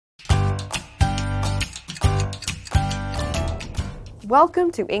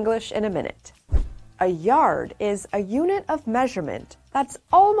Welcome to English in a Minute. A yard is a unit of measurement that's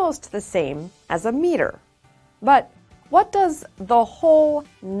almost the same as a meter. But what does the whole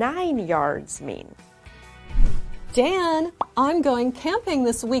 9 yards mean? Dan, I'm going camping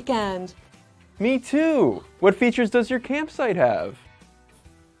this weekend. Me too. What features does your campsite have?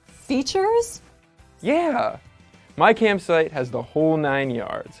 Features? Yeah. My campsite has the whole 9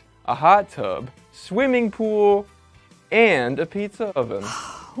 yards. A hot tub, swimming pool, and a pizza oven.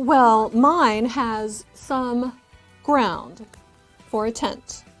 Well, mine has some ground for a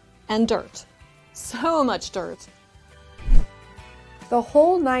tent and dirt. So much dirt. The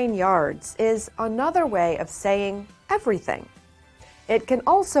whole 9 yards is another way of saying everything. It can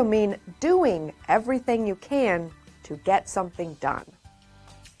also mean doing everything you can to get something done.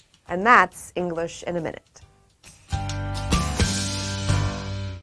 And that's English in a Minute.